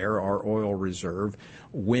there, our oil reserve,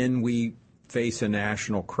 when we face a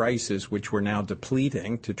national crisis, which we're now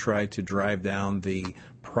depleting to try to drive down the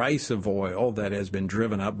price of oil that has been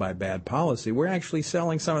driven up by bad policy, we're actually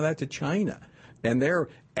selling some of that to China. And they're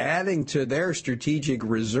adding to their strategic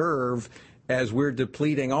reserve as we're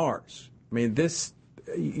depleting ours. I mean, this,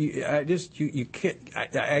 I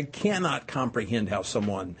cannot comprehend how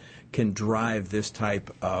someone can drive this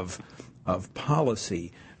type of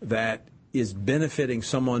policy that is benefiting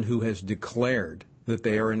someone who has declared that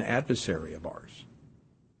they are an adversary of ours.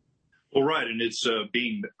 Well, right, and it's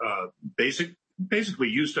being basically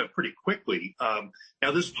used up pretty quickly.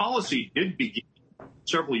 Now, this policy did begin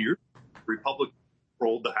several years ago. Republicans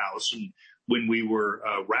controlled the House, and when we were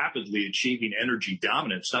rapidly achieving energy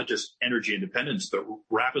dominance, not just energy independence, but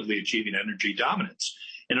rapidly achieving energy dominance.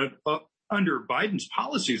 And under Biden's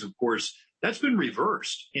policies, of course, that's been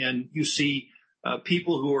reversed. And you see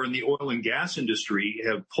people who are in the oil and gas industry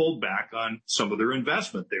have pulled back on some of their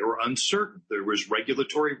investment. They were uncertain. There was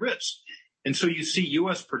regulatory risk. And so you see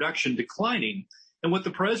U.S. production declining. And what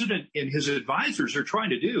the president and his advisors are trying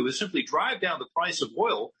to do is simply drive down the price of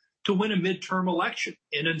oil to win a midterm election.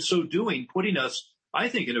 And in so doing, putting us, I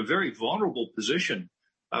think, in a very vulnerable position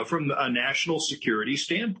from a national security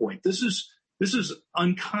standpoint. This is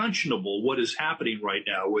unconscionable what is happening right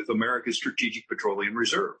now with America's Strategic Petroleum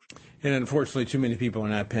Reserve. And unfortunately, too many people are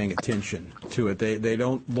not paying attention to it. They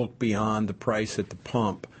don't look beyond the price at the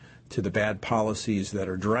pump to the bad policies that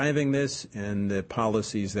are driving this and the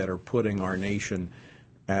policies that are putting our nation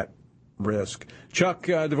at risk. Chuck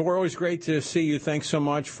DeVore, always great to see you. Thanks so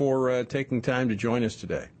much for taking time to join us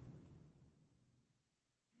today.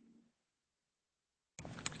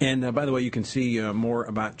 And by the way, you can see more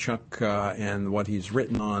about Chuck and what he's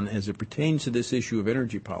written on as it pertains to this issue of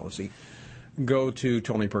energy policy. Go to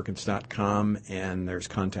TonyPerkins.com, and there's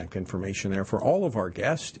contact information there for all of our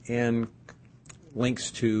guests and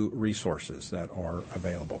links to resources that are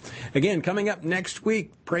available. Again, coming up next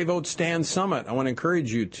week, Pray Vote Stand Summit. I want to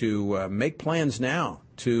encourage you to make plans now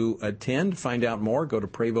to attend. Find out more. Go to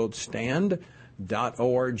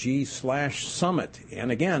PrayVoteStand.org/summit.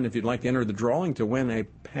 And again, if you'd like to enter the drawing to win a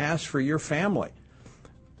pass for your family,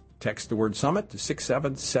 text the word summit to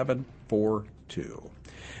 67742.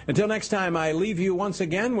 Until next time, I leave you once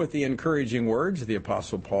again with the encouraging words of the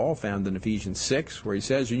Apostle Paul found in Ephesians 6, where he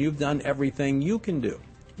says, "When you've done everything you can do,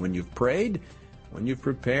 when you've prayed, when you've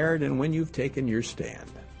prepared, and when you've taken your stand,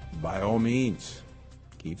 by all means,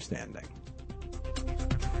 keep standing."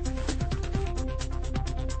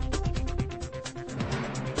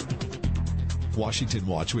 Washington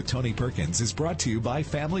Watch with Tony Perkins is brought to you by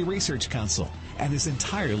Family Research Council and is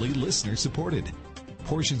entirely listener-supported.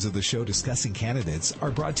 Portions of the show discussing candidates are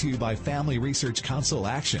brought to you by Family Research Council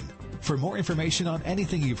Action. For more information on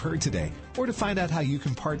anything you've heard today, or to find out how you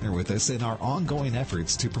can partner with us in our ongoing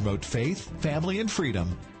efforts to promote faith, family, and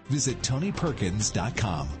freedom, visit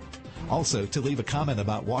TonyPerkins.com. Also, to leave a comment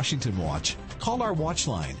about Washington Watch, call our watch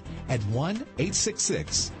line at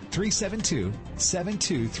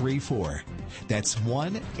 1-866-372-7234. That's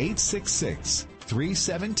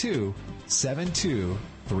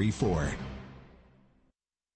 1-866-372-7234.